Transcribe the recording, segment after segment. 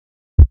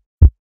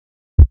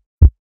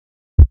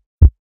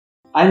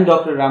I'm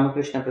Dr.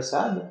 Ramakrishna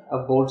Prasad, a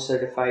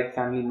board-certified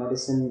family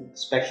medicine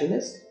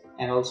specialist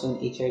and also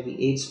an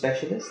HIV/AIDS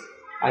specialist.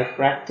 I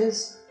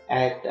practice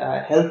at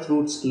Health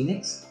Roots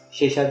Clinics,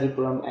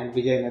 Sheshadripuram and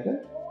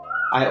Vijayanagar.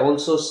 I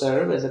also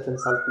serve as a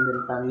consultant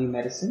in family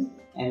medicine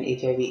and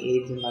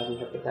HIV/AIDS and viral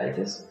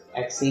hepatitis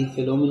at St.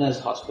 Philomena's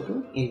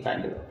Hospital in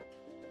Bangalore.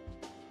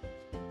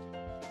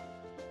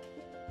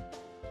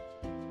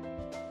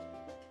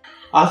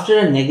 After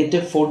a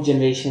negative 4th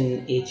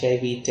generation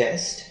HIV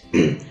test,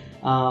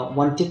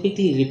 one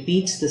typically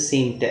repeats the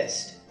same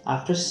test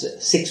after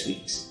 6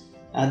 weeks.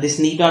 This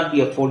need not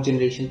be a 4th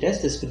generation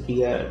test, this could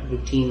be a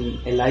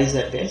routine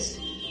ELISA test.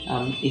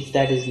 If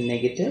that is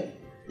negative,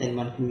 then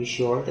one can be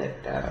sure that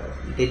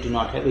they do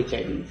not have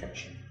HIV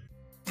infection.